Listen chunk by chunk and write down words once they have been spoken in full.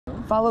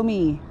Follow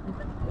me.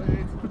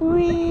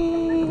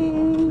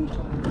 Whee!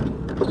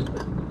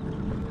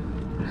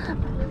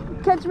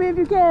 Catch me if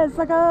you can,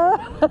 sucker!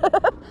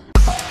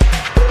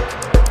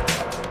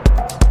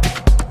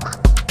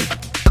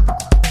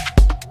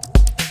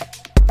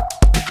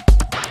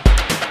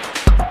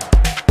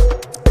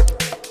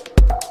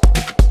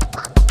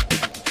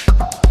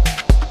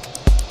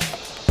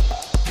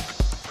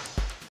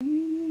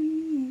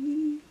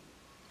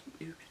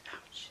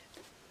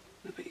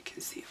 Nobody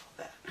can see all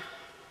that.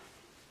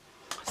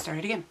 Start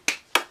it again.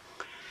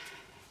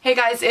 Hey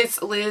guys,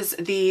 it's Liz,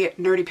 the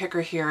Nerdy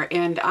Picker here,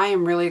 and I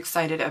am really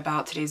excited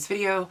about today's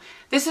video.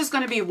 This is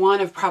going to be one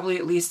of probably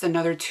at least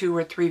another 2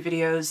 or 3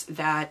 videos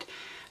that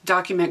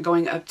document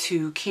going up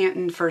to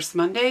Canton First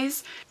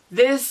Mondays.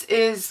 This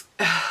is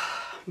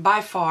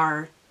by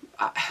far,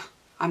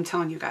 I'm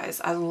telling you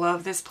guys, I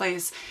love this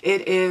place.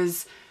 It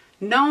is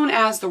known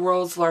as the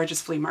world's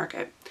largest flea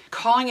market.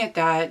 Calling it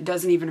that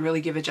doesn't even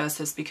really give it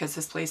justice because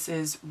this place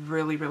is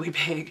really, really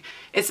big.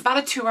 It's about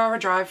a 2-hour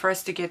drive for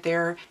us to get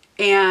there,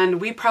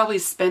 and we probably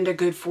spend a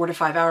good 4 to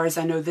 5 hours.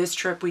 I know this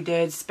trip we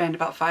did spend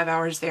about 5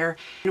 hours there,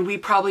 and we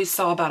probably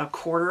saw about a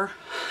quarter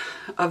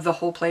of the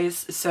whole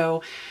place.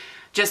 So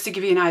just to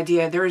give you an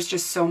idea, there is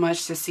just so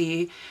much to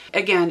see.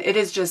 Again, it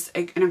is just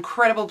an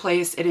incredible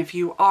place, and if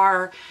you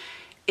are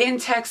in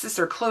Texas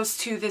or close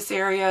to this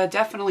area,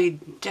 definitely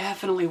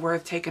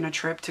worth taking a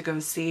trip to go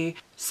see.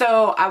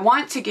 So I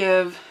want to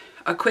give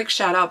a quick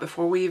shout out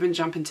before we even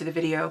jump into the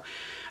video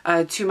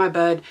to my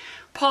bud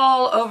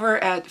Paul over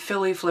at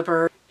Philly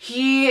Flipper.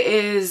 He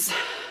is,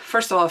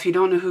 first of all, if you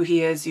don't know who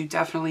he is, you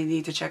definitely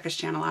need to check his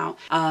channel out.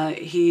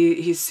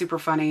 He's super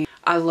funny.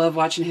 I love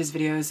watching his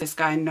videos. This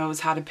guy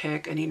knows how to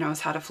pick and he knows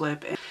how to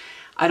flip. And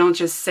I don't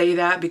just say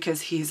that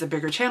because he's a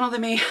bigger channel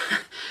than me,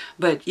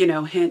 but you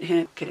know, hint,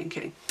 hint,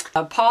 kidding.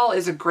 Paul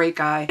is a great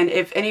guy, and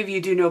if any of you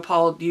do know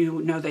Paul,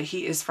 you know that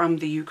he is from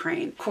the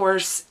Ukraine. Of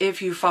course,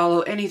 if you follow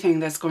anything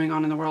that's going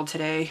on in the world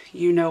today,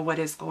 you know what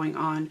is going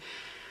on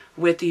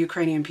with the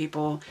Ukrainian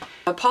people.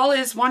 Paul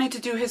is wanting to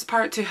do his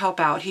part to help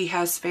out. He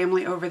has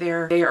family over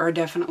there. They are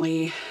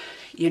definitely,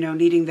 you know,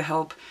 needing the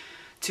help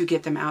to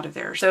get them out of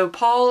there. So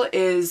Paul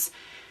is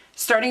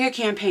starting a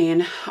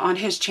campaign on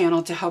his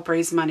channel to help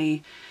raise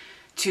money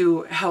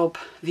to help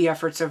the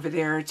efforts over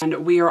there,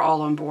 and we are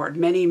all on board.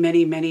 Many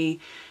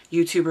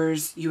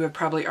YouTubers you have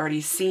probably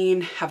already seen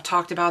have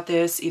talked about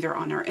this either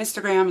on our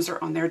Instagrams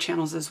or on their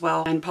channels as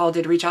well, and Paul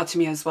did reach out to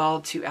me as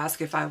well to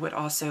ask if I would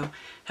also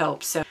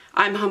help. So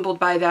I'm humbled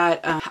by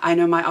that. I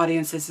know my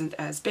audience isn't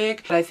as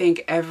big, but I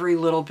think every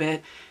little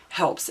bit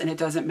helps, and it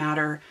doesn't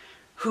matter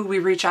who we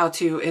reach out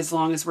to as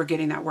long as we're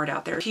getting that word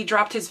out there. He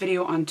dropped his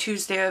video on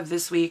Tuesday of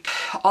this week.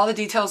 All the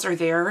details are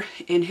there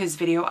in his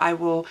video. I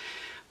will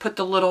put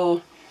the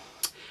little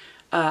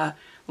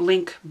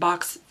link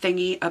box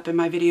thingy up in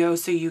my video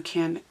so you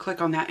can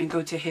click on that and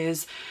go to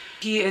his.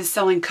 He is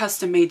selling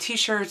custom made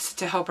t-shirts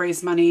to help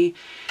raise money,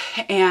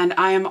 and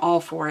I am all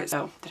for it.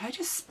 So did I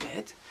just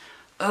spit?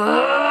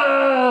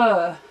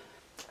 Ugh.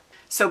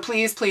 So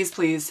please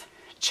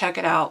check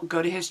it out.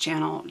 Go to his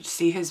channel,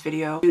 see his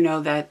video. You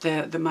know that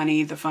the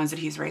money, the funds that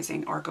he's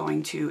raising are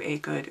going to a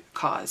good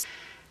cause.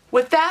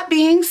 With that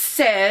being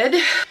said,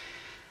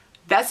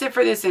 that's it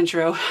for this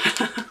intro.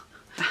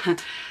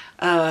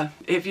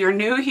 If you're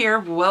new here,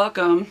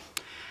 welcome.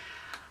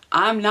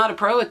 I'm not a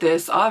pro at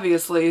this,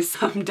 obviously,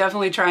 so I'm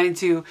definitely trying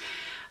to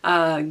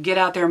get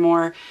out there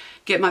more,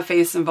 get my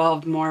face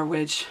involved more,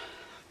 which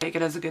take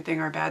it as a good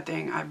thing or a bad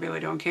thing, I really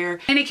don't care.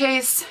 In any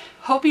case,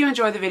 hope you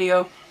enjoy the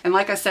video. And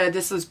like I said,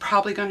 this is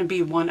probably going to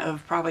be one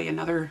of probably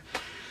another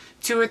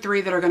 2 or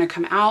 3 that are going to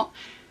come out,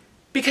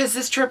 because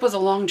this trip was a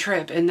long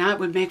trip and that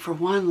would make for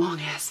one long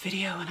ass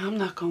video, and I'm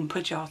not going to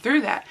put y'all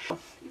through that.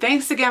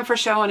 Thanks again for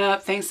showing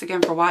up. Thanks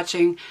again for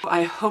watching.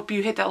 I hope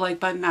you hit that like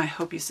button. I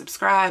hope you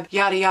subscribe.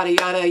 Yada, yada,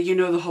 yada. You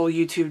know the whole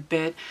YouTube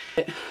bit.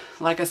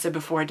 Like I said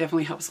before, it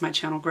definitely helps my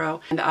channel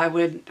grow. And I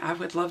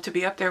would love to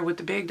be up there with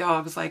the big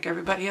dogs like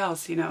everybody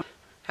else, you know.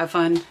 Have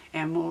fun,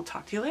 and we'll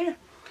talk to you later.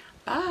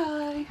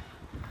 Bye.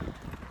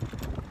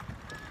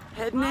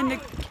 Heading into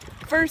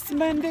First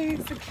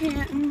Mondays to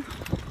Canton.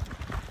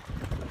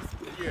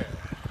 Yeah.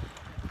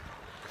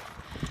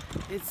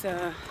 It's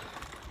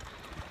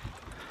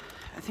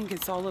I think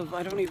it's all of,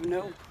 I don't even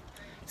know,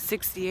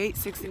 68,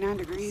 69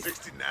 degrees.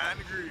 69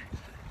 degrees.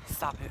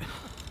 Stop it.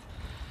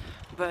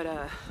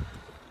 But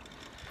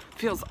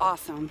feels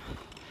awesome.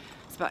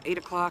 It's about 8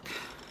 o'clock,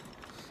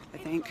 I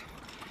think,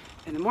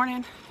 in the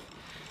morning.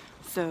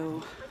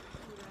 So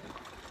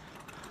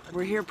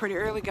we're here pretty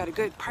early, got a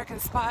good parking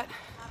spot.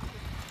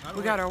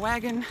 We got our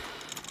wagon,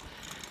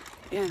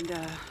 and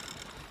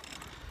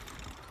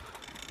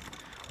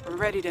we're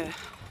ready to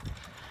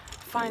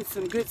find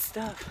some good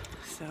stuff.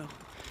 So,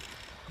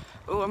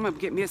 oh, I'm gonna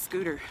get me a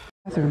scooter.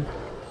 Bathroom.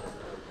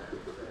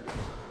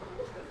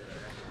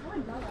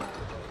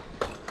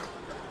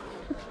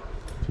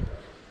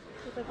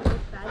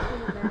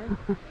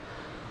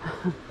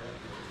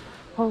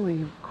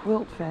 Holy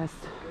quilt fest.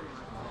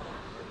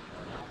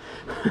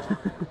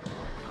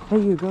 Hey,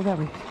 you go that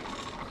way.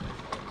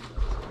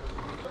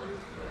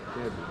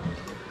 Yeah.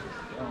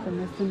 The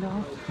missing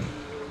doll.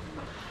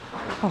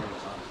 Oh.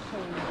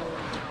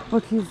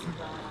 Look, he's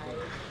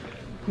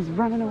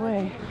running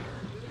away.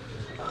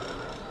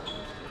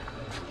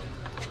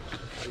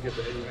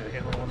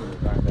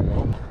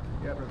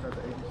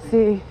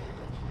 See,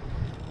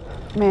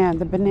 man,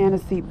 the banana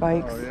seat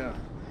bikes. Oh, yeah.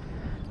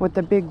 With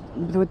the big,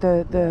 with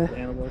the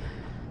Animals.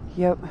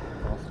 Yep.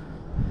 Awesome.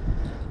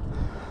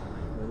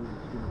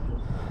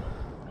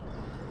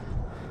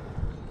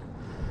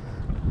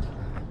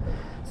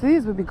 So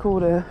these would be cool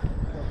to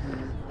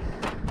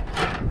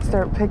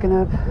start picking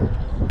up,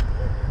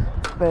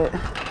 but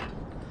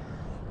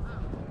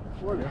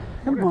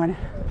good morning.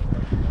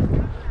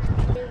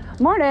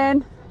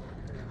 Morning.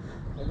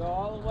 I go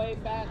all the way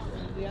back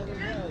to the other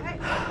road.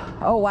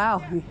 Oh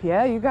wow,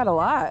 yeah, you got a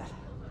lot.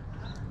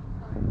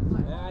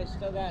 And I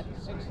still got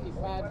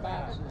 65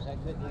 boxes I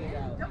couldn't get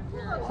out.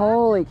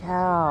 Holy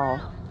cow.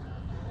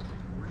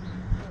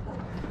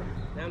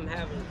 I'm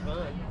having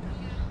fun.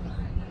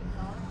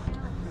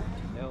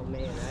 Oh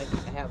man,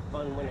 I have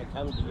fun when it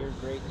comes to your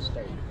great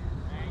state.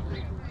 Where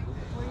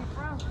are you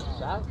from?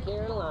 South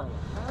Carolina,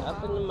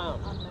 up in the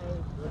mountains.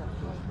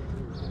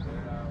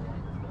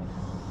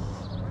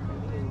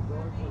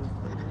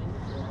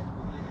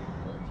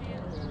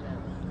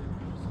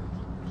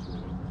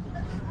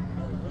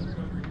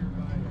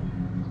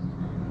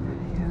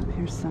 Yeah,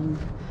 here's some,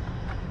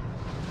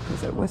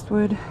 is it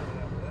Westwood?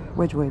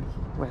 Wedgwood,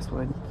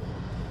 Westwood.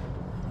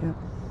 Yep.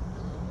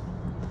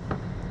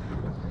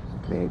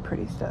 Very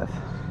pretty stuff.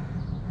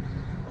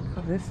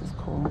 Oh, this is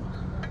cool.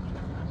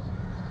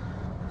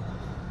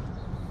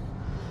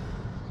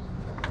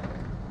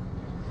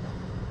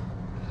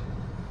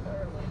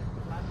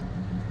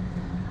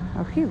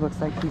 Oh, he looks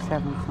like he's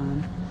having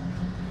fun.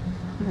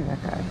 Look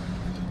at that guy.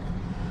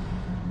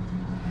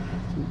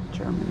 From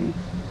Germany.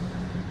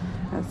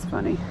 That's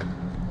funny.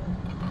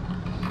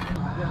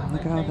 Wow,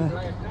 look at all the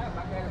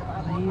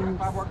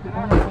lamps. Oh,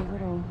 it's a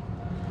little...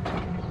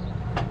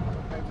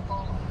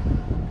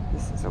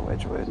 This is a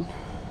Wedgwood.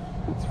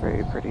 It's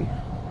very pretty.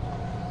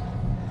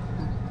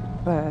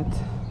 But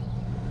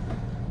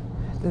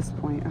at this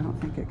point, I don't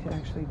think it could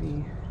actually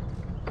be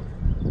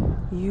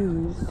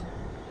used.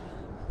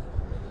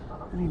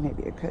 I mean,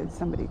 maybe it could.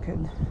 Somebody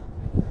could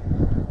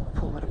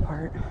pull it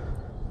apart.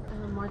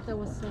 Martha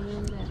was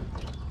saying that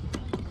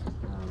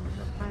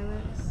the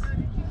pirates.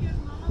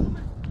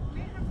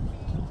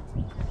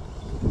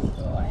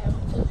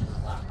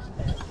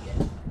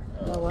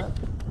 Oh, what?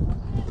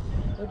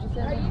 What'd you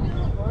say?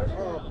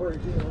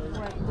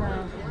 Right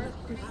now.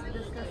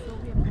 Discuss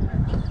Sylvia.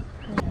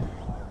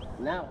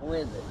 Not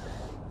with it.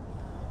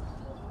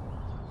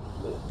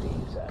 Move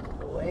these out of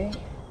the way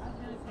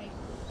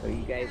so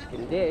you guys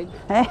can dig.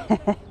 That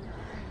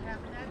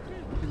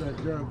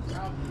jug.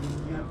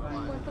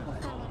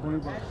 20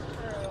 bucks.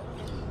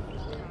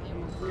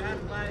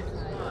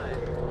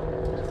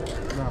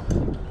 No.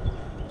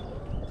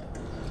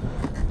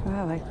 Oh, I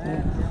like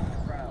that.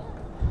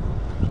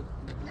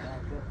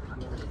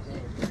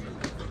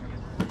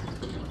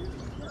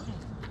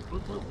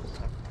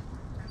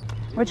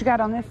 What you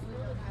got on this?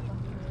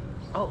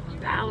 Oh,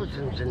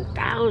 thousands and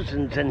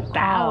thousands and Oh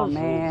thousands.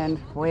 man,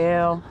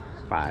 well,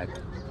 $5.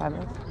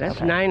 $5. That's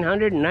Okay.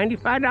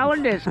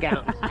 $995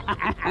 discount.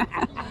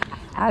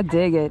 I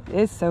dig it.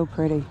 It's so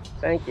pretty.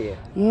 Thank you.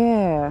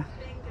 Yeah.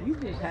 You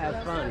just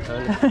have fun,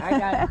 honey.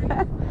 I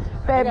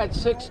Babe, got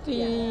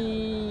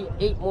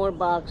 68 more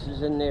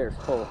boxes in there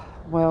full.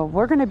 well,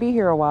 we're gonna be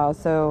here a while,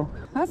 so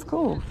that's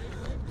cool.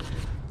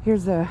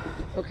 Here's a.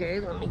 Okay,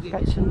 let me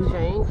Got get you some you.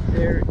 change.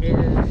 There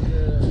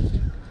is,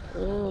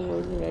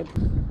 where did I?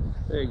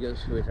 There you go,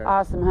 sweetheart.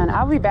 Awesome, hun.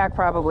 I'll be back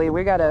probably.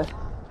 We gotta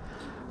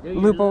Do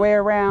your loop our look. way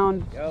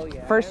around. Oh,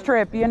 yeah. First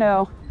trip, you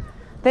know.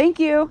 Thank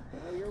you.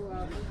 Oh, you're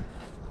welcome.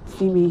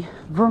 See me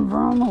vroom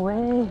vroom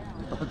away.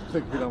 I'm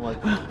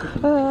like,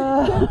 Look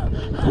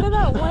at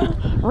that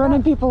one.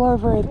 Running people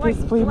over at this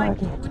flea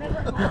market.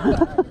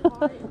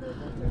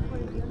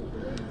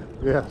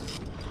 yeah.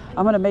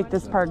 I'm gonna make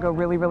this part go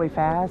really, really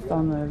fast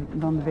on the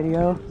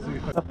video.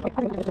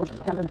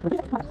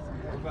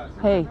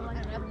 Hey,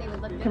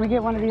 can we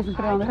get one of these and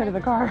put it on the hood of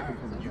the car?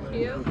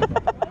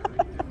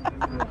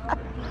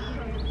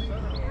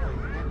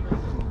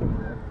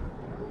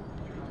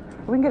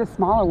 We can get a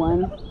smaller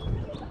one.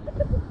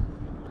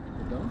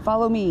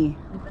 Follow me.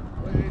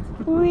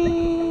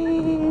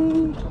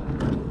 Whee!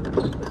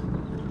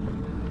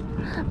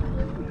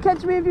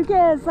 Catch me if you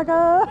can,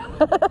 sucker!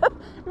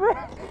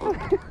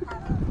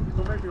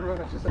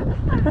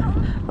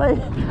 Like,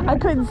 I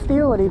couldn't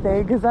steal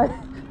anything because I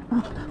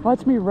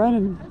watch me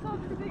running.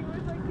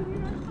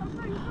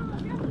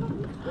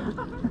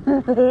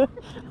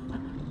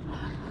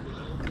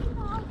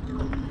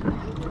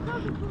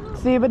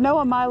 See, but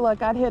knowing my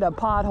luck, I'd hit a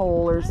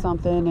pothole or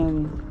something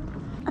and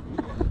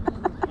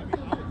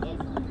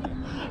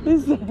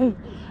you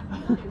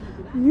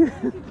You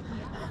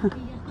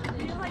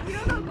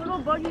know those little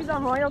buggies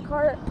on Mario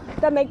Kart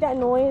that make that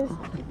noise?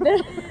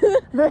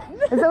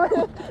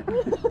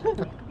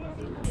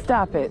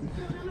 Stop it.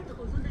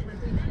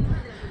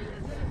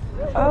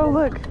 Oh,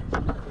 look.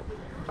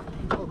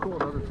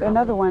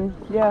 another one.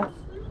 Yeah.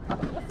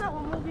 What's that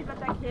one movie about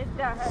that kid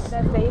that had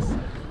that face?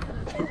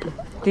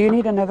 Do you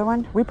need another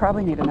one? We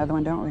probably need another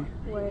one, don't we?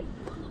 What?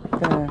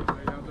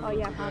 Oh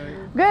yeah, probably.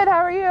 Good. How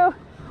are you?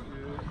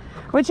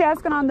 What you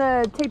asking on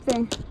the tape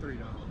thing? $3.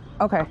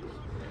 Okay.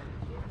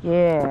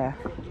 Yeah.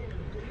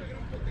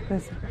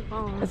 It's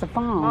a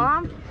phone.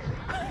 Mom?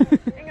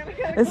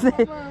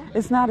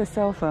 It's not a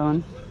cell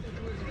phone.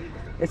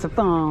 It's a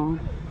phone.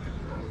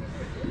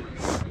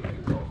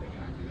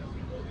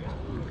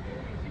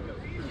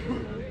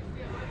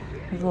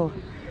 There's a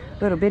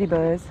little bitty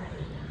buzz.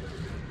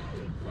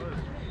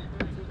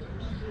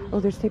 Oh,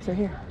 there's tapes right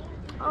here.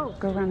 Oh.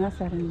 Go around that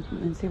side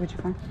and see what you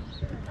find.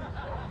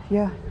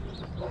 Yeah.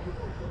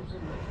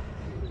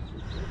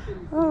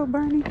 Oh,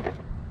 Bernie.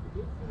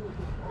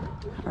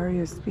 Are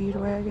you a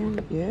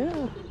Speedwagon?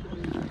 Yeah.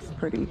 That's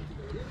pretty.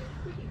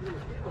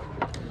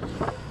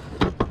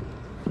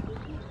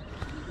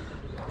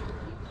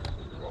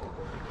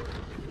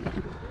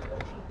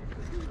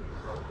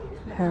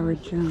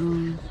 Howard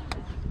Jones.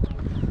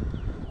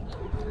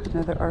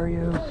 Another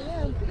REO.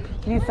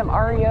 You need some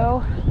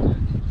REO?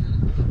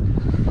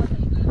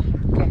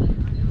 Okay.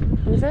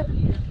 Who's it?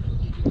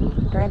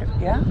 Brandon?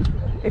 Yeah?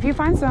 If you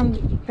find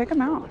some, pick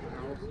them out.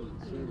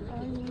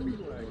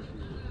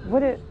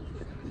 What it?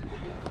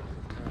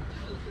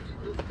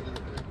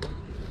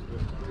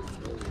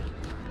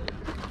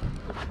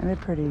 They're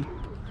pretty.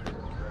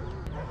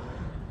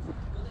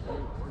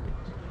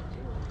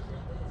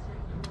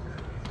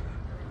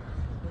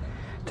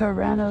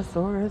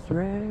 Tyrannosaurus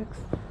Rex.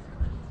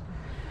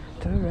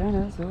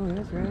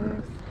 Tyrannosaurus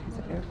Rex. Is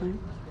it airplane?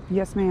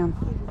 Yes, ma'am.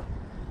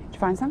 Did you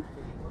find some?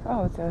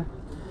 Oh, it's a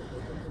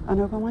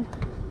unopened one.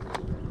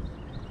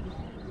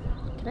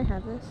 Can I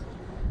have this?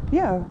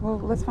 Yeah. Well,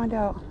 let's find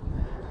out.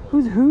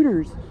 Who's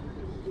Hooters?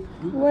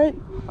 What?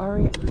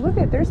 Look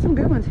at. There's some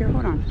good ones here.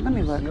 Hold on. Let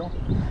me look. Seal?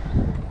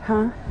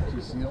 Huh? Is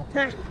he seal?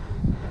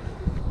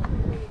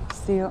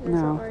 Steel?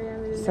 No.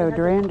 So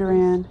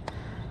Duran.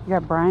 You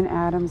got Bryan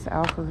Adams,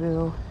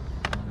 Alphaville.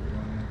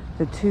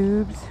 The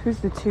Tubes. Who's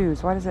the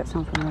Tubes? Why does that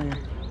sound familiar?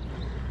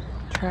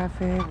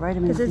 Traffic,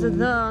 Vitamin Because there's a D.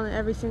 the on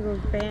every single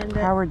band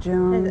that Howard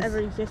Jones. has ever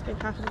existed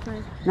half of the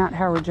time. Not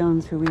Howard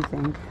Jones, who we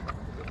think.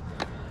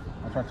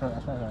 I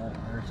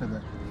already said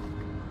that.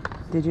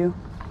 Did you?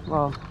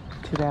 Well,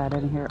 too bad. I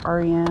didn't hear.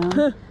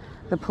 REM.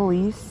 The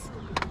Police.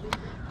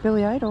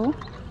 Billy Idol.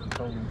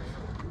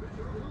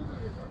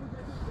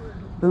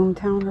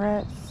 Boomtown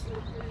Rats.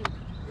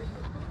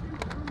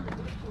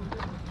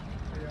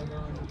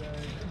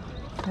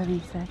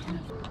 70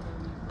 seconds.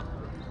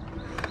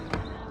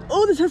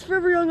 Oh, this has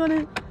Forever Young on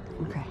it.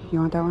 Okay, you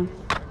want that one?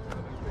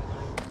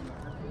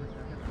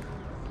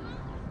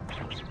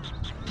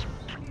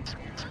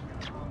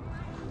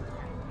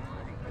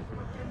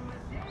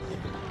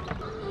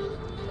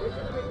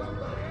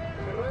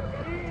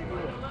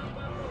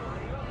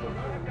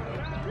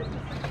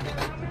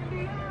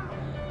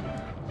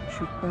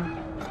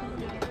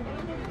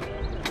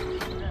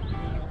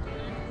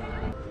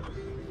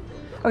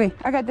 Okay,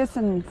 I got this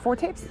in 4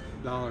 tapes.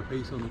 $1 a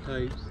piece on the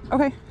tapes.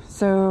 Okay,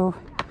 so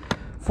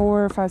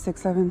 4, 5,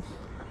 6, 7.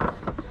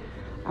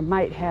 I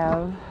might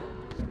have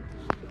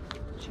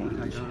change.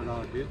 Take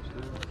 $100 bits.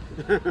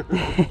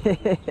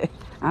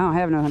 I don't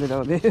have no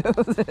 $100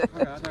 bills.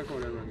 Okay, I'll take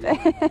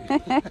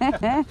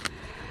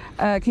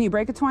whatever. Can you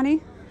break a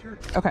 20? Sure.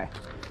 Okay.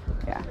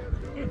 Yeah.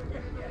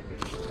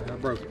 I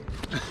broke it.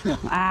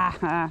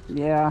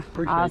 Yeah.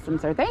 Appreciate Awesome,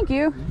 sir. Thank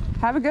you.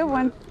 Have a good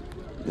one.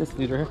 These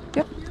right here?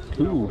 Yep.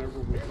 Cool.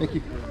 Thank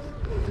you.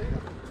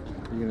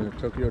 You gonna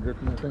Tokyo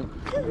drift in that thing?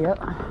 Yep.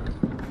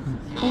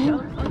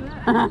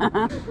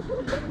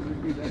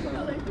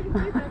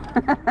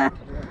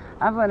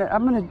 I'm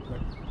gonna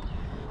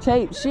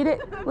Chase, she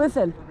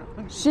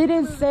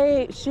didn't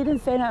say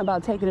nothing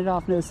about taking it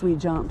off no sweet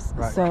jumps.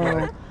 Right. So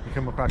You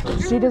come across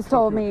those she just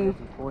told me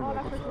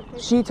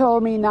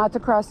not to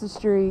cross the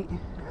street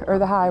or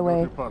the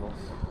highway, puddles.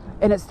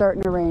 and it's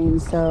starting to rain,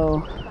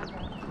 so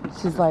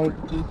she's like,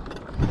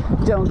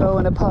 don't go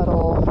in a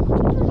puddle.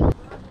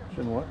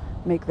 Shouldn't what?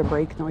 Make the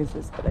brake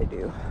noises, but I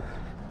do.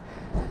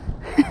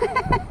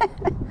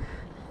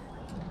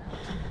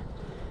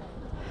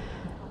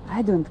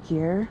 I don't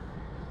care.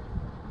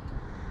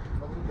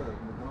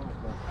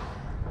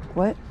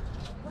 What?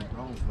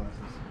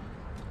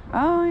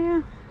 Oh,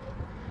 yeah.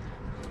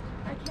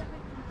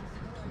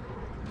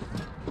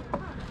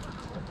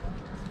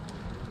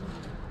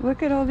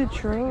 Look at all the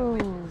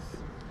trolls.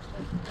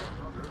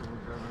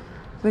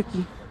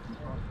 Looky.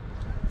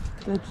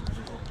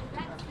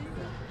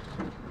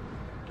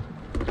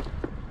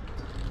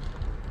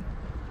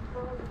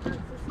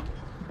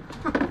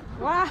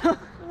 Wow.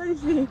 Let me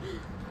see.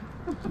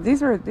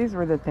 These were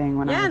the thing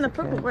when I was Yeah, and a the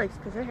purple kid. works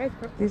because their hair's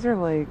purple. These are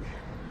like,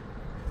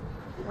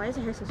 Why is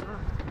her hair so soft?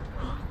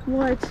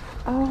 What?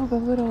 oh,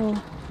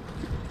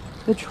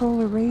 the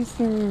troll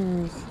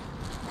erasers.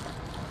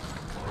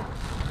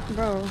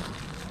 Bro.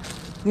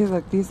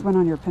 These went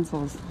on your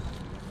pencils.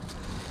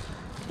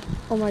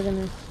 Oh my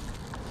goodness.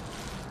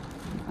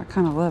 I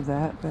kind of love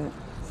that, but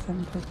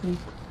 $7.50.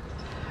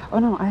 Oh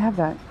no, I have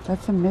that.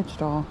 That's a Mitch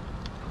doll.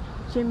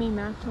 Jimmy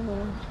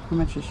Maxwell. How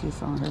much is she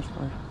selling hers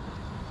for?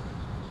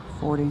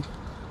 40.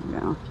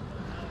 Yeah.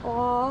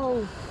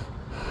 Oh.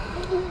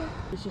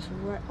 It's just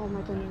right. Oh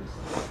my goodness.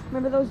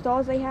 Remember those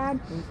dolls they had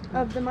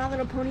of the My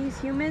Little Ponies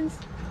humans?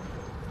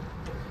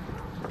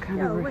 Kind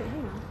Yo, of wait,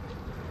 hang on.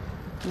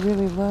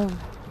 really love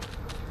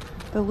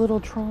the little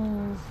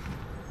trolls.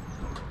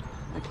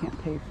 I can't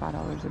pay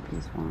 $5 a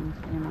piece for them.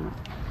 So they're not.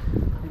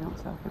 They don't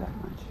sell for that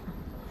much.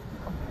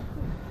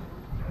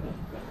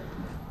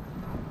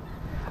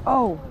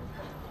 Oh,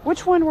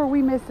 which one were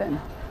we missing?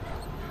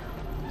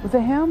 Was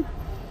it him?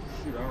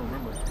 Shoot, I don't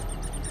remember.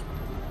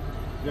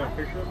 You got a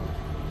picture of him?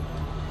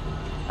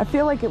 I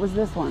feel like it was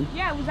this one.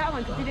 Yeah, it was that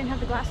one because we didn't have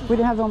the glasses. We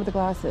didn't have the one with the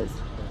glasses.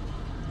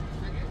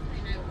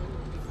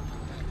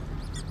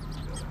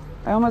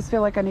 I almost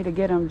feel like I need to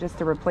get him just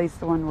to replace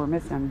the one we're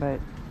missing, but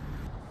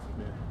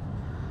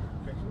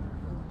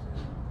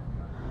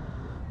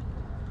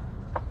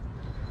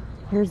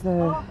here's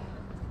the...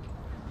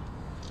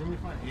 Can we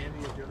find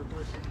Andy at the other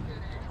place?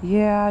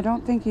 Yeah, I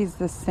don't think he's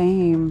the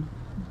same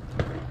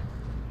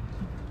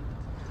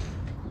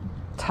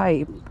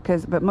type,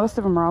 but most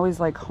of them are always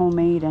like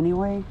homemade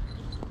anyway.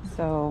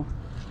 So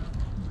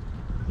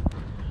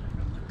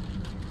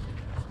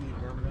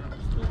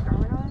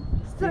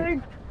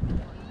Steve.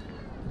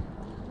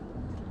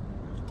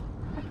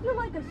 I feel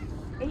like a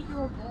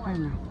 8-year-old boy. I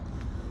don't know.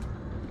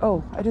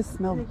 Oh, I just In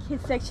smelled. the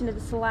kids section of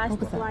the What was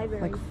Scholastic that?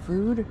 Library. Like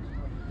food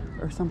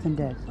or something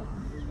dead.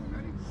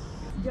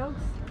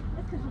 Jokes.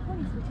 That's because the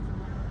funny switches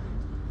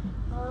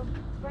on.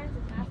 Friends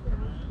and master.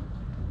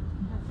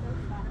 That's so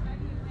sad.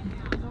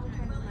 No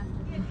friends and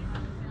master.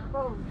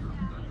 Bones.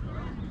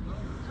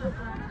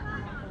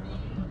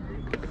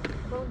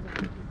 Bones.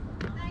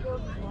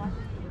 Bones is what?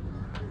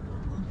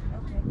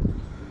 Okay.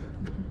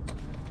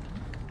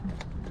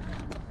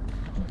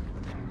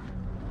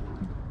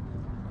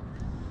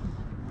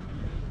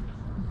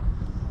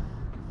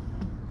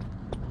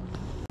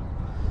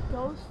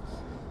 Ghosts?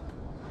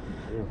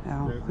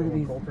 Oh, look at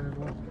these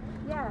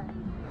Yeah.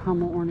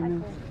 Hummel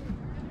ornaments.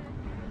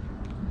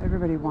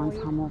 Everybody wants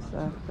Hummel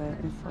stuff, but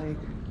it's like...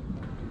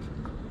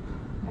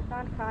 I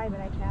found Kai,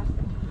 but I cast it.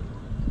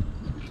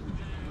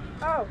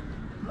 Oh!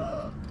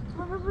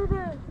 Remember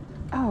the...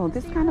 Oh,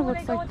 this kind of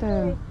looks like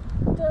the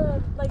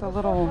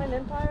little Frontline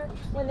Empire,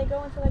 when they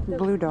go into like the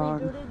blue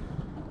dog.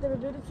 The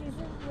rebooted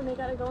season, when they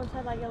gotta go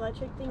inside like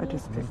electric I thingies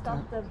just to picked stop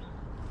up. the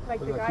Was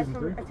the that guys season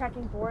from 3?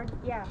 attacking board.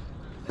 Yeah.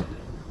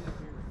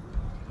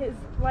 His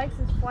Lex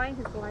is flying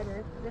his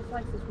glider. This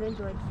Lex is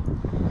ninja.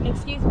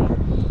 Excuse me.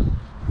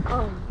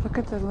 Look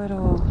at the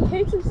little...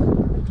 Takes himself.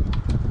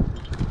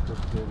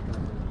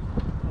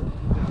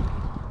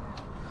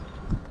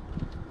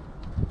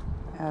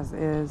 As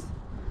is.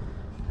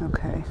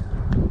 Okay.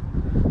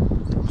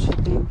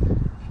 Chipping.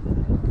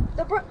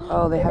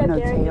 Oh, they have no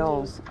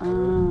tails.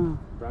 Oh.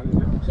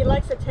 He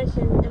likes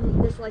attention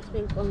and dislikes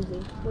being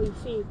clumsy. Well, you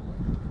see,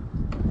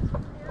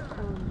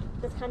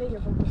 that's kind of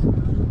your focus.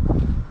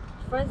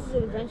 Friends is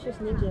an adventurous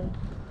ninja.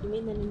 You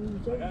mean that in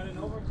ninja? Got an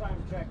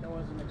overtime check I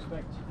wasn't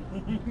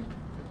expecting.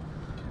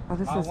 Oh,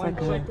 this is One like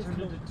check a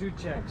turned into 2 I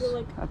checks. feel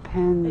like a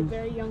pen.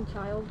 very young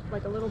child,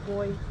 like a little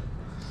boy,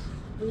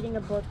 reading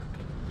a book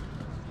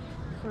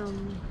from,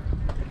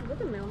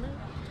 what's a mailman?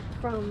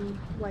 From,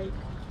 like,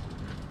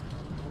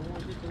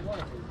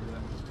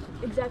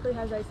 exactly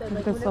as I said,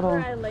 like, This whenever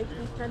little- I like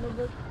these kind of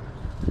books,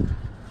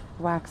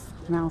 Wax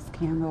mouse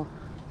candle.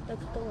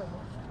 that's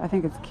adorable. I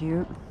think it's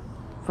cute.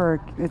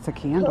 It's a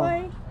candle.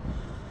 Kai?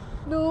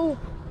 No.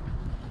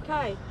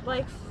 Kai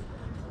likes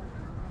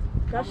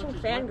gushing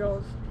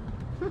fangirls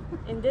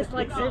and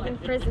dislikes serving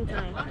prison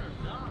time.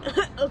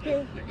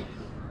 Okay. Where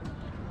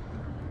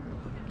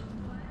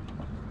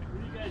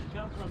do you guys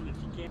come from that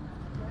you can't?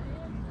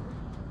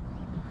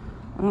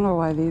 I don't know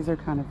why these are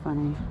kind of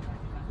funny.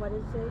 What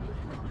is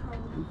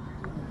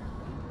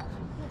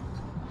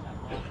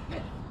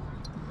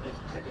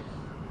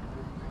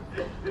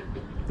it?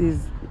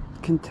 These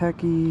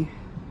Kentucky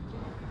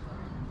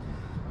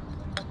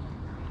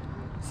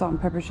salt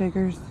and pepper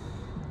shakers.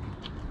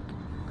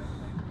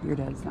 Your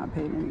dad's not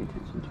paying any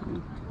attention to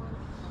me.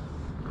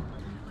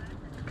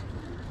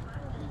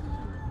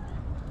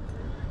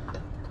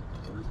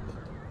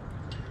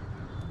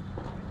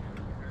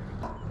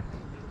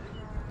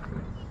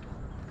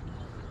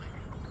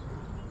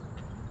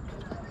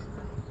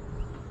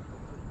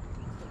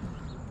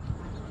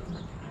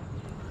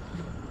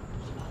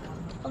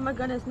 Oh my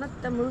goodness, not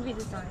the movie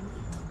design.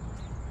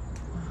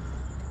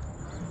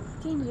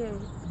 TJ.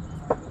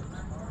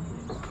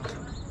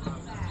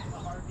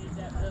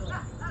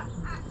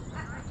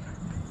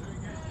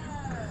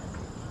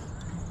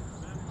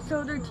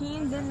 So they're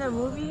teens in the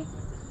movie,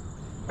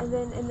 and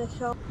then in the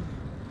show.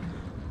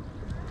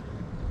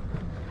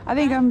 I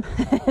think I'm...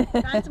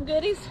 Got some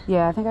goodies?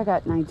 Yeah, I think I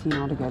got 19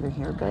 altogether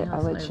here, but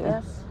I'll let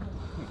you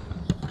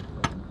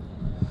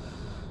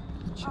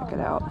check it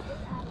out.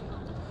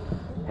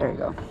 There you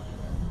go.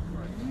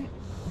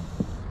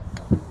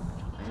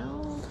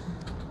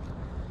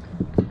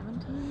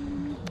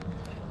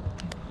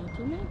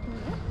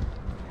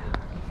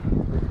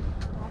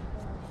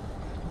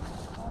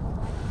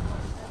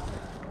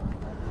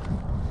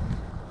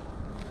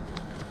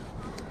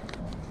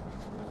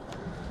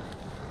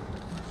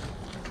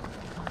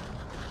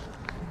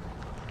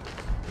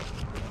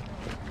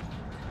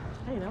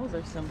 Hey, those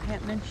are some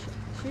Canton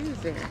shoes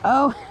there.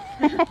 Oh,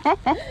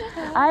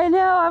 I know.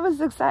 I was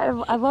excited.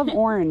 I love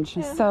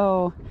orange,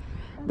 so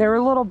they were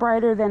a little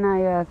brighter than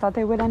I thought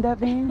they would end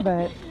up being,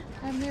 but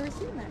I've never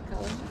seen that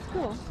color.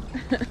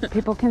 That's cool.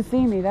 people can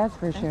see me, that's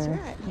for sure.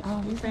 That's right.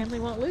 Oh, Your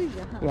family won't lose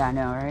you, huh? yeah, I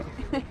know, right?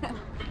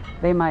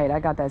 They might. I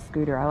got that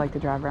scooter. I like to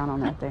drive around on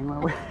that thing.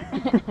 While we're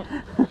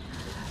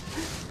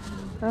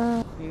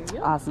Here you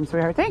go. awesome,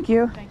 sweetheart. Thank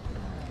you. Thank you.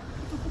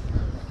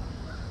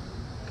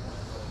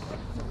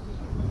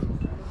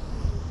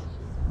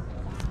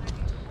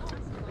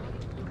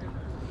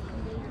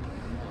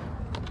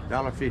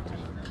 $1.50.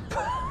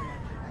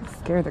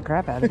 Scared the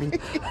crap out of me.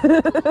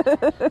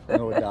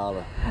 No,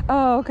 $1.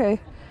 Oh, okay.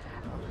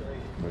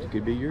 But it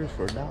could be yours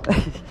for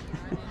 $1.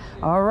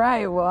 All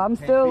right. Well, I'm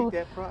Can't still beat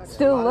that price.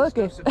 still A lot of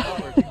looking. stuff's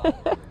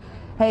 $1.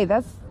 Hey,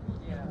 that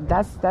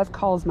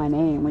calls my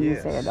name when you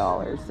say Yes.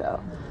 $1. So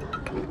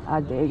I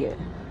dig it.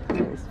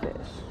 There's fish.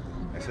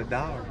 That's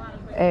 $1.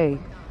 Hey,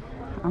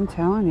 I'm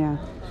telling you,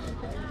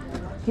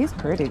 he's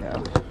pretty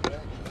though.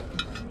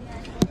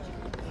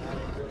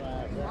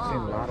 I've seen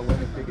a lot of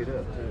women pick it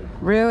up too.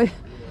 Really,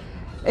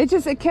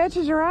 it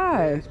catches your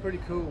eye. It's pretty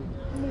cool.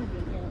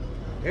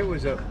 It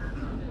was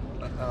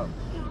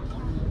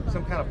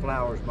some kind of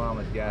flowers mom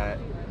had got.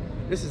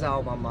 This is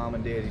all my mom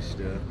and daddy's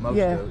stuff. Most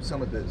Yeah. of it,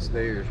 some of it's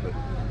theirs, but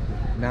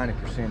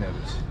 90% of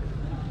it's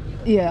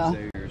Yeah,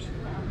 theirs.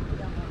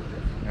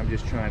 I'm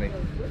just trying to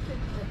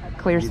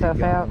clear get stuff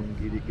it out. going,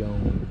 get it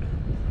going.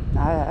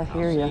 I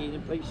hear you. The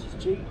place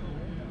is cheap.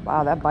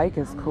 Wow, that bike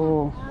is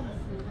cool.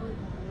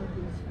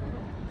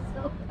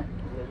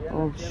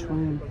 Oh,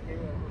 swim.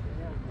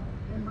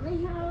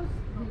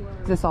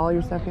 Is this all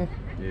your stuff here?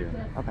 Yeah.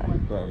 Okay.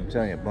 But I'm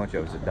telling you, a bunch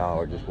of it's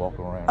 $1 just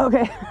walking around.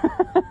 Okay.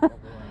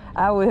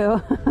 I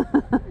will.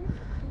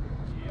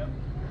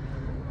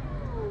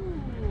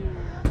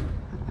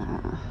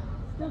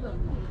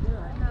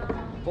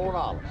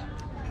 $4.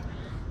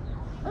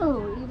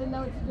 Oh, even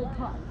though it's a good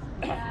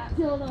price.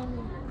 Still don't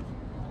need it.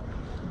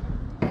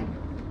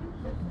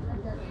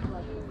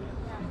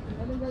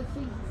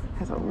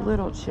 It's a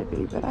little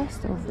chippy, but I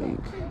still think.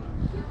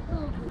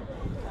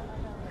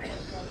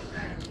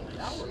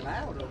 Y'all were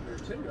loud over there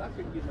too. I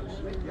couldn't get no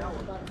sleep. Y'all were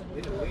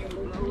in the wind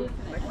blowing.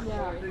 Make my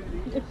car do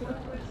this.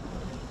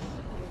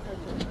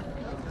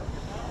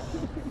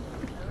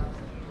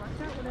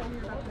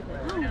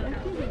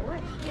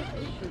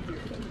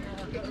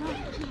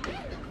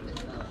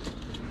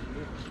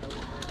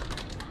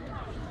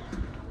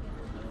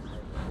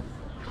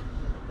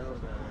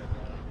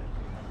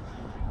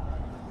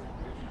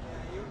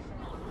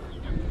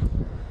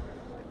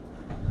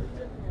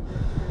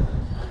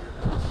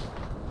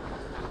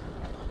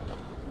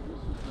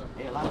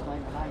 Yeah, a lot of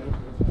things I get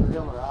is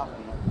filler off in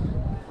it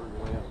pretty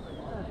well.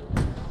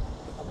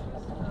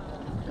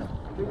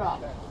 $2.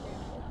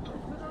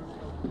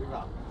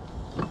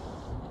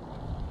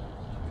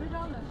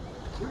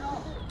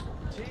 $2.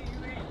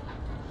 T-U-E.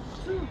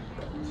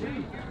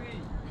 T-U-E.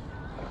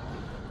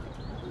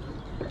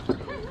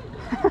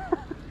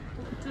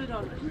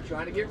 We're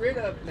trying to get rid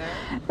of it now.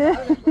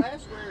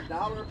 Glassware,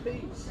 $1 a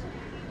piece.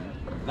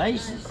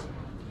 Vases,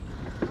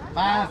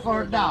 5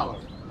 for $1.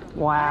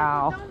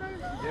 Wow.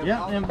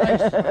 Yep, them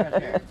vases right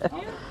there.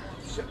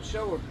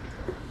 Show them.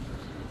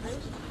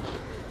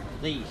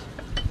 These.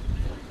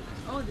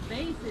 Oh, the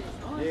bases.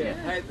 Oh, Yeah.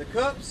 Hey, the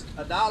cups,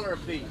 $1 a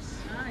piece.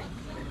 Nice.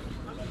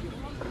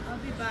 I'll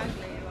be back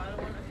later. I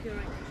don't want to carry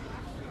it.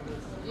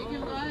 You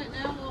can buy it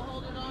now. We'll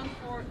hold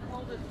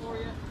it for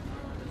you.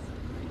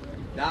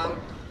 $1.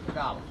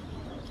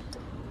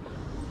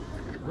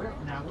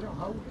 Now we don't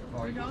hold it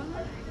for you.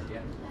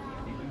 Yeah.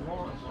 If you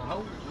want us to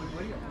hold it,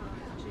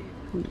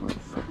 we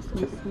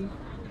will.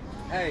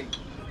 Hey,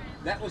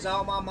 that was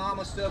all my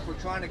mama stuff we're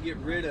trying to get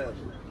rid of.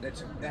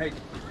 That's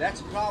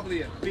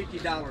probably a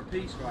 $50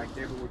 piece right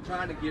there, but we're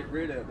trying to get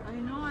rid of it. I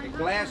know. And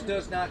glass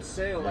does not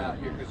sell out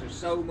here because there's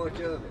so much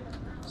of it.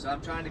 So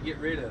I'm trying to get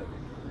rid of it.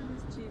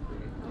 It's cheap.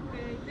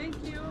 Okay, thank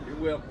you. You're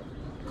welcome.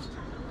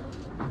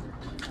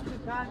 I'll be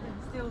back and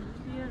still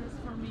here is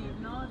for me. If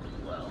not,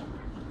 well.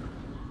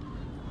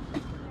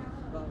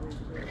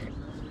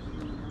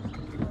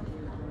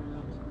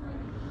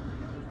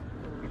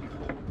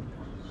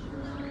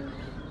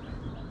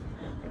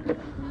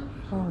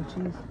 Oh,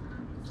 jeez.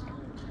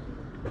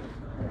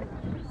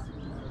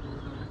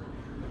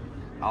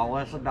 All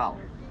that's $1.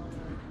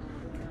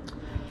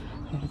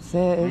 It's a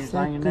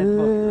Anything in that bucket right there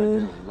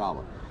good, is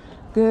 $1.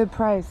 good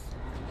price.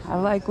 I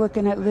like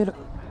looking at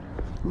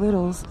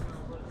littles.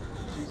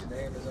 She's an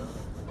Amazon.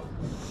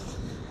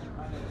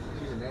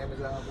 She's an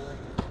Amazon boy.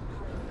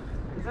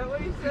 Is that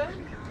what you said?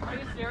 Are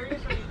you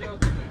serious or are you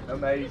joking?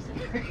 Amazing.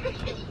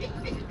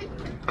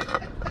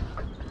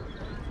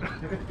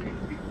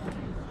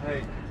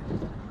 Hey.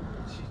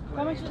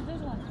 How much is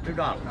this one? $2.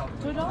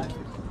 $2?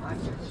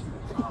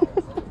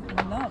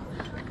 No.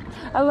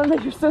 I love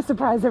that you're so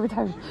surprised every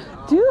time.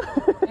 Do?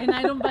 And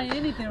I don't buy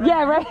anything, right?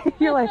 Yeah, right.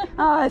 You're like,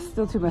 oh, it's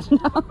still too much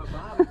now.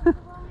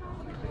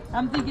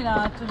 I'm thinking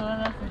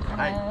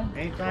Hey,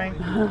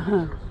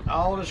 anything?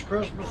 All this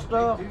Christmas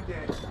stuff,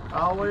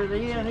 all the way to the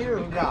end here,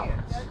 we got.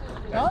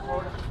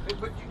 $2?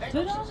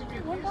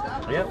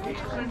 $1? Yep.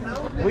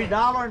 We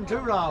 $1 and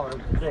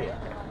 $2 today.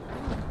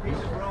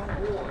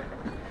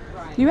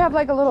 You have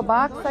like a little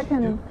box I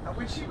can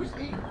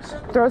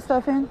throw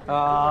stuff in?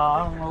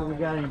 I don't know if we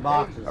got any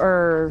boxes.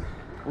 Or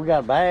We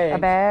got a bag. a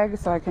bag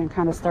so I can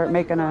kind of start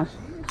making a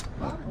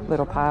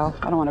little pile.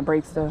 I don't want to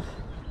break stuff.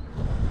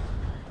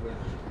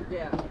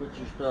 Yeah. Put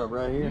your stuff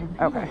right here.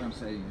 Okay. I'm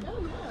saying.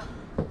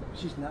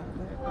 She's not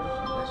that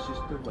person. That's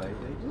just the way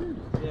they do.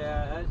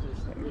 Yeah, I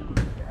just.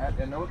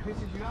 I know it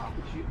pisses you off,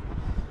 but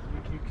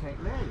you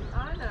can't let it.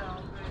 I know.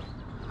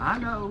 I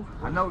know.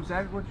 I know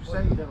exactly what you're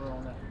saying. $1.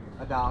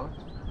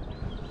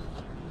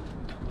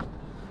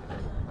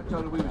 I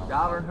told her we was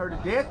dollaring her to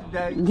death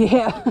today.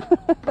 Yeah.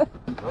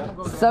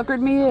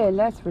 Suckered me in,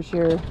 that's for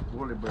sure.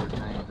 Whirly bird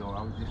names though.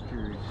 I was just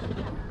curious.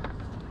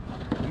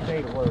 You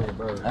need a whirly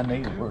bird. I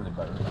need a whirly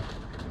bird.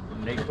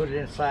 And they put it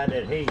inside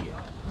that head.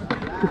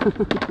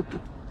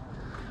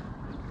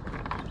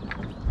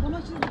 How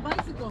much is the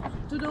bicycle?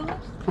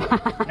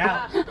 $2?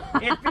 Now,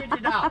 it's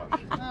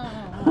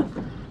 $50.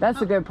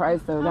 That's a good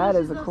price though. That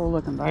is a cool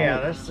looking bike.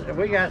 Yeah,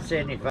 we got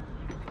 75.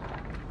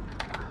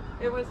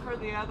 It was for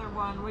the other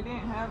one. We didn't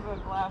have a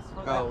glass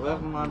for that Oh, that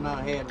one might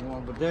not have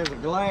one, but there's a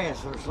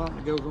glass or something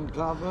that goes on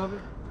top of it.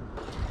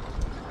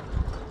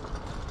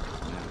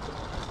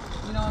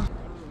 You know.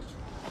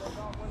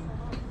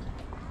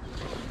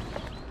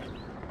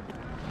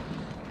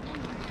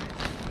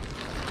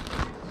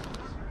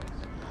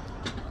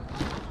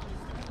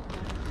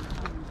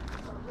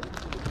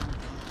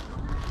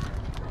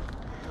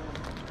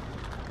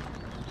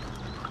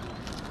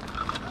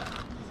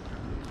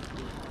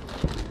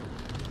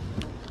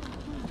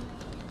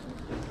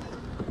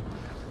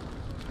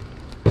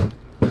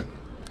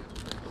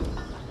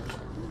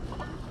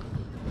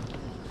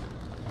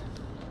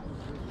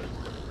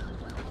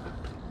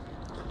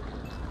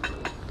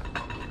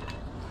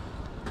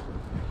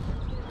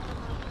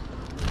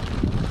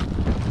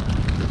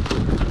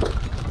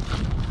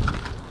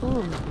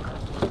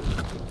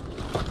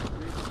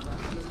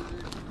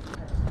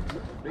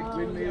 Big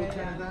windmill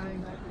kind of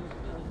thing.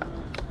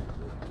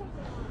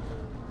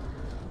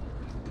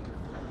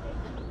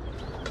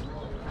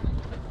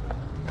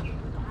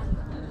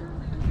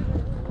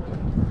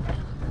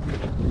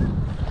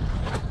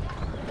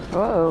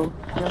 Whoa,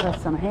 you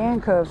got some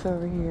handcuffs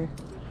over here.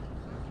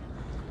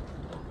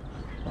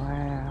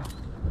 Wow.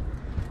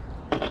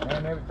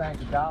 And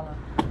everything's $1.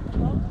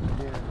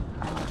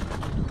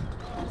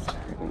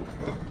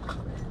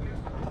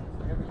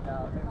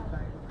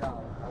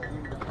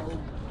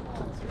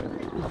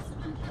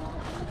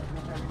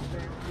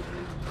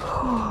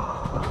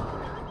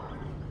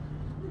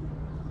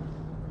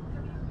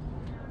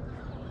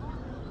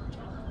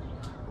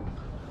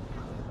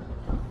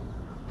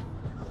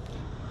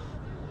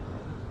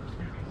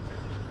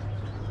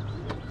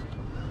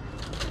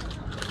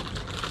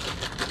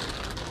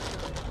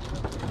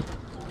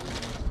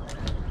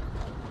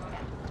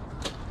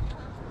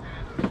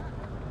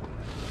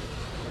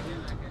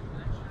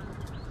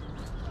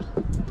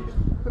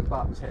 Put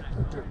Bob's head.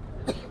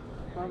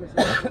 Bobby's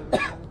hat.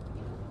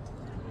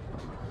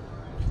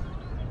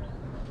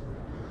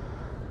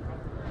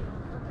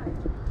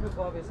 Put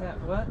Bobby's hat.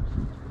 What?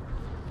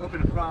 Up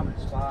in a prominent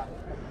spot.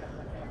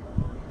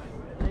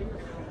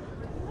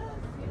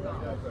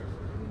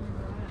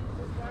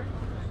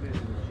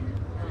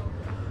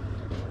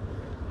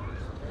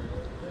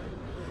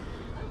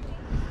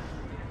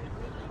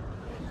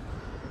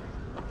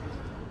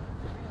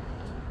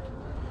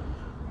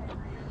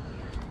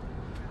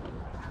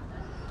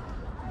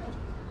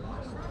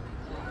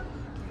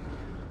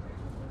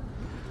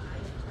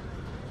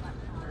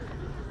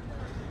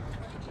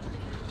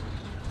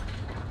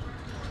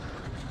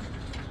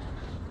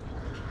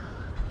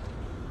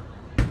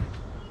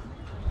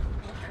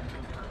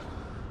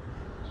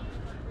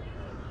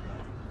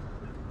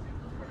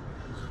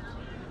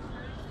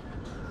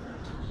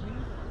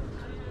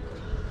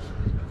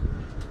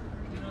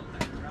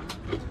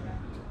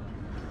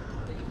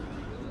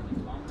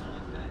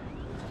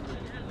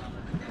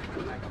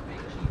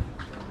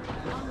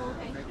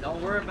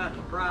 Don't worry about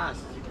the price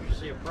if you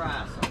see a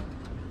price on it.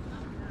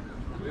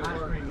 We'll Ice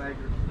work. cream maker.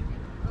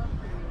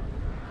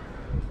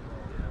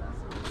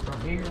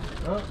 From here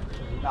up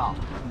to the dollar.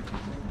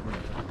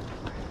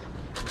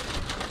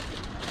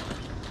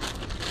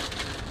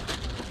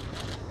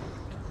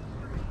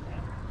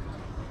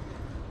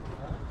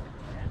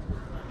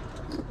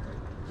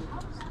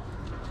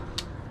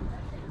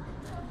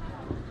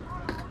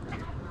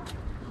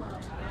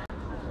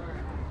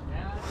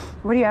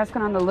 What are you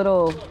asking on the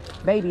little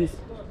babies?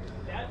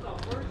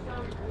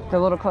 The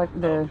little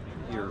the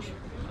Yours.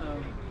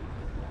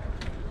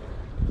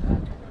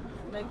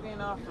 Make me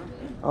an offer.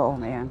 oh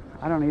man,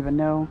 I don't even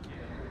know.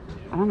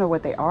 I don't know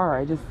what they are.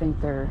 I just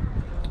think they're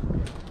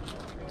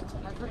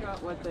I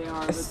forgot what they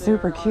are. But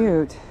super they're,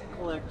 cute.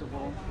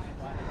 Collectible.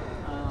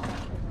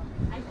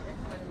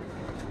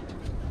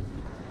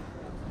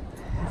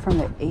 from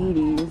the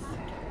 80s.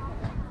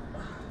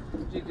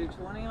 Did you do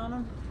 20 on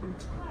them?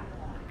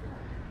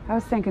 I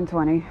was thinking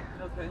 20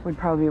 Okay. would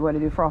probably be what to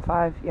do for all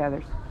 5. Yeah,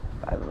 there's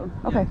 5 of them.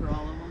 Okay. Yeah, for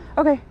all of them.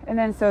 Okay, and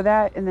then so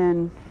that, and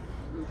then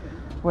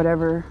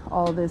whatever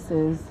all this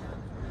is.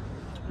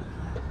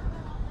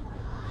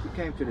 You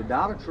came to the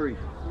Dollar Tree.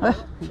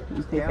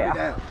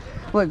 Yeah.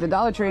 Look, the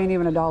Dollar Tree ain't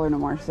even $1 no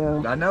more,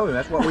 so. I know,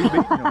 that's what we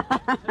beat them.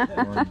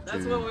 1,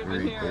 That's 2, what we've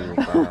been 3, hearing.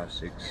 4, 5,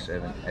 6,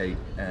 7, 8,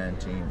 9,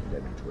 10,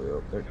 11,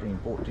 12, 13,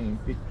 14,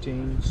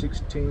 15,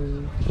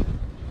 16,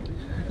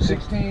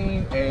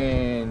 16,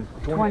 and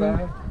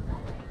 25.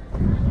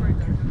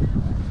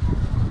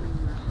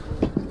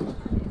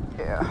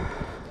 Yeah.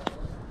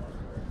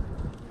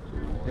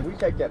 Did we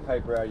take that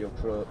paper out of your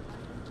truck?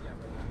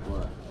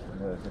 What?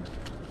 Nothing.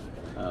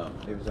 Oh,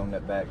 It was on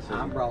that back seat.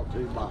 I brought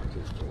 2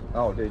 boxes.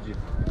 Oh, did you?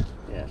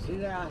 Yeah, see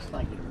there, I was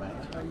thinking about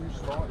it. How you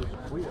started to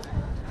quit?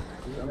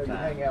 You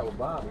hang out with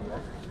Bobby,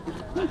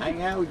 I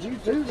hang out with you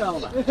too,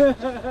 don't I?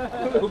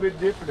 a little bit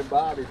different than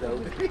Bobby, though.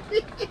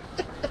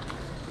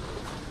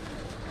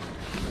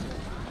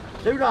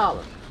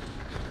 $2.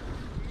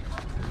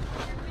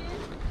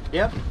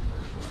 Yep.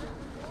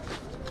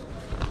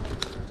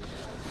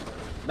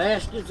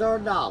 Baskets are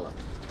 $1.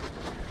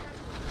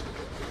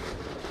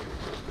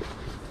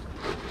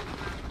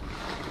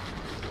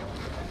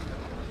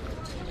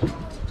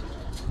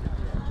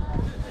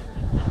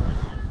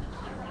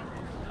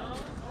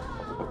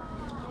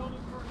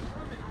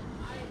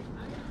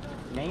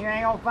 Now you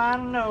ain't gonna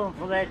find another one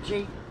for that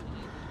cheap.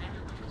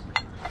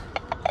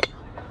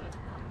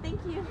 Thank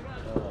you.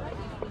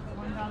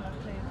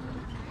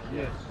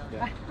 Yes.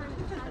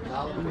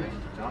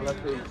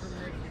 $1 piece.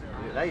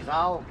 There's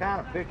all kind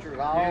of pictures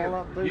all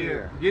up through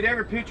here. Get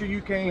every picture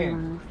you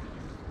can.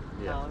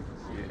 Yeah.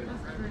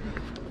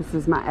 This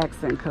is my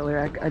accent color.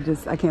 I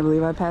can't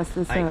believe I passed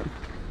this Hey, up.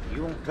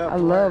 You want tough I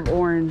love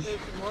orange.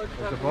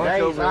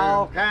 There's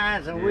all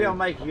kinds, and we'll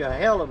make you a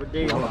hell of a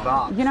deal. On the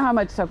box. You know how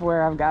much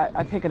Tupperware I've got?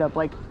 I pick it up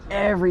like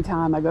every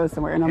time I go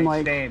somewhere, and I'm Can't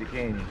like, stand it,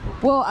 can you?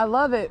 well, I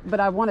love it, but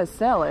I want to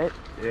sell it.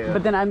 Yeah.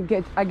 But then I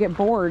get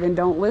bored and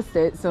don't list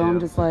it, so I'm Yeah.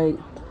 just like,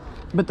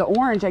 but the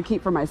orange I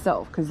keep for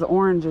myself because the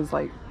orange is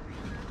like,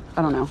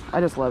 I don't know,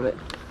 I just love it.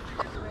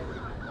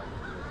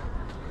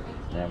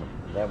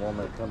 That woman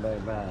will come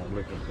back by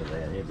looking for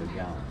that, it'll be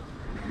gone.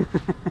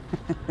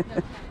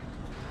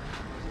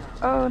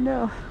 Oh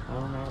no,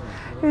 Oh no.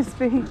 his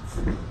feet.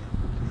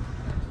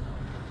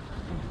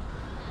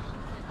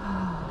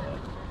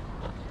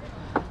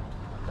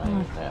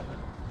 Things happen.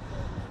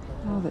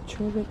 Oh, the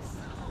trivets.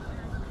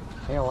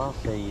 Hell, I'll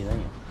sell you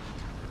them.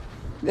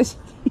 $1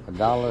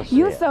 a set.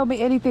 You sell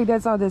me anything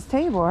that's on this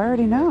table. I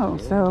already know.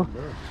 So,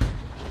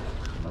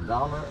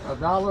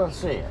 $1 a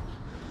set.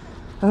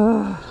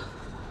 ugh.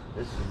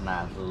 This is a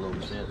nice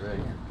little set right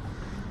here.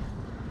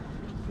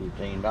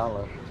 $15.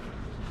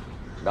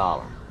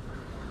 $1.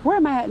 Where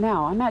am I at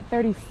now? I'm at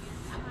 30,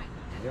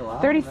 Hell, I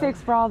don't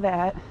 36 for all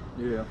that.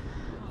 Yeah.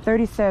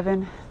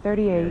 37,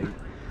 38.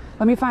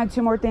 Let me find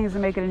 2 more things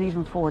and make it an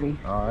even 40.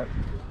 All right.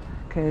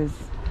 Because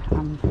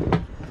I'm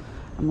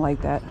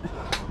like that.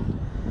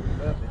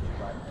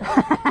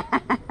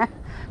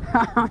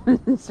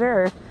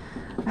 Sure.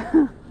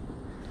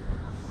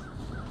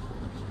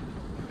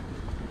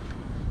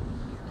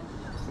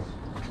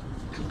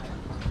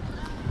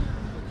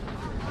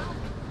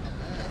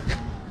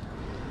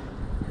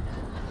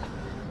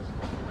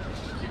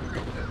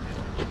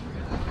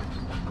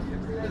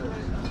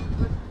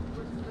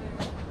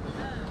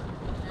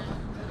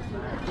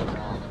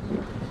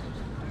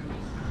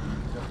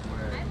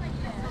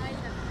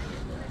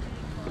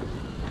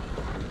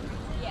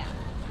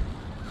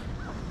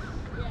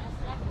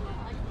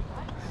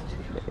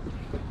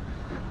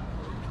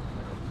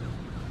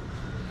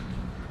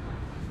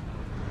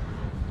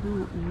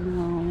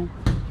 No.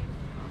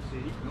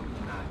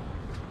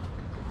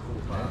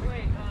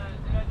 Wait,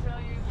 did I tell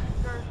you,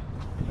 Kurt?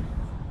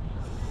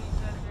 He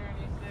sat there and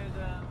he said,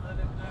 let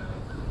him know.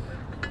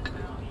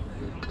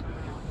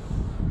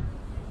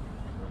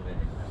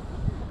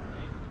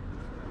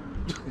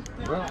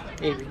 Well,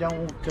 if you don't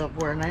want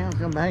Tupperware now,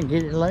 come back and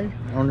get it later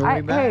on the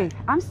way back. Hey,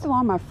 I'm still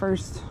on my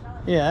first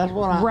Yeah, that's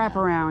what I.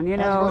 wraparound, you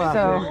That's know, what I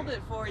so Hold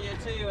it for you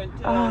too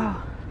until,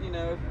 Oh. you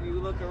know, if you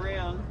look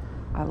around.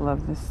 I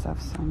love this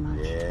stuff so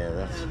much. Yeah,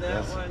 That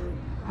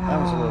that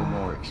was a little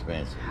more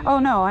expensive. Oh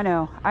no, I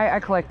know. I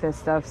collect this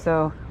stuff,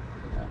 so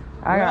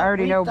I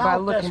already know by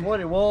That's looking. what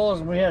it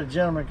was, and we had a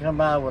gentleman come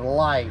by with a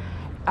light.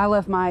 I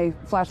left my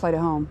flashlight at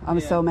home. I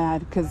was Yeah. so mad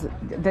because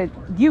that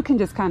you can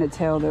just kind of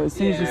tell though as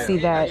soon as you see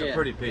that. That's a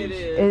pretty piece. It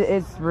is.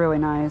 It's really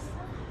nice.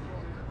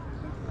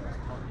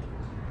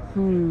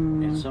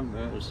 And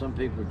some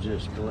people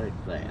just collect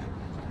that.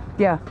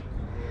 Yeah,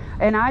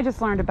 and I just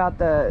learned about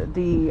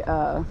the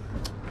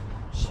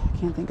I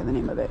can't think of the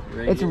name of it.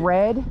 It's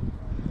red,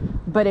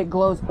 but it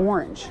glows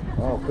orange.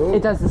 Oh, cool.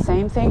 It does the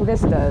same thing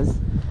this does,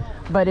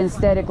 but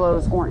instead it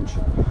glows orange.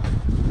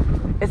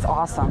 It's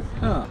awesome.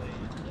 Huh.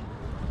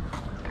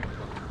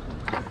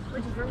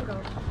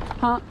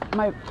 Huh?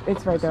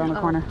 It's right there on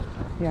the corner.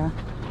 Yeah.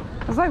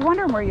 I was like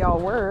wondering where y'all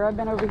were. I've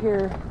been over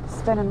here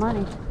spending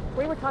money.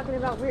 We were talking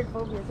about weird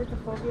phobias. It's a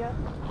phobia.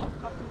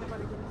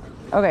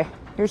 Okay,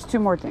 here's 2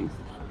 more things.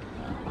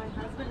 My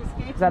husband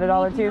escaped. Is that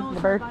 $1 too? The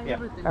bird? Yeah.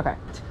 Okay.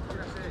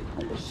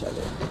 I just shove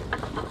it.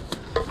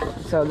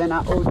 So then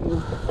I owe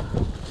you.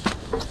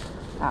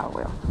 I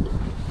will.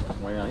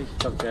 Well, he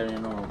stuck that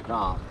in on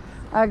top.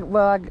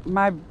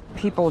 My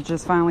people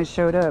just finally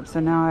showed up, so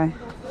now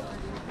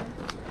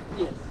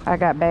I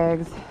got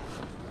bags.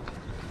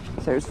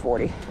 So there's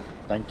 40.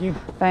 Thank you.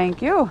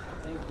 Thank you.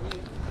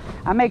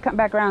 I may come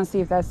back around and see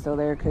if that's still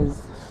there,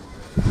 because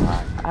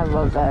I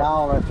love that.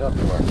 All that's up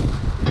there.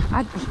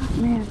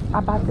 Man, I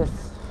bought this.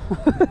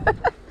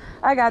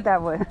 I got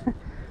that one.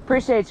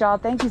 Appreciate y'all.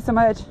 Thank you so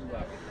much.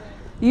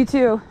 You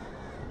too.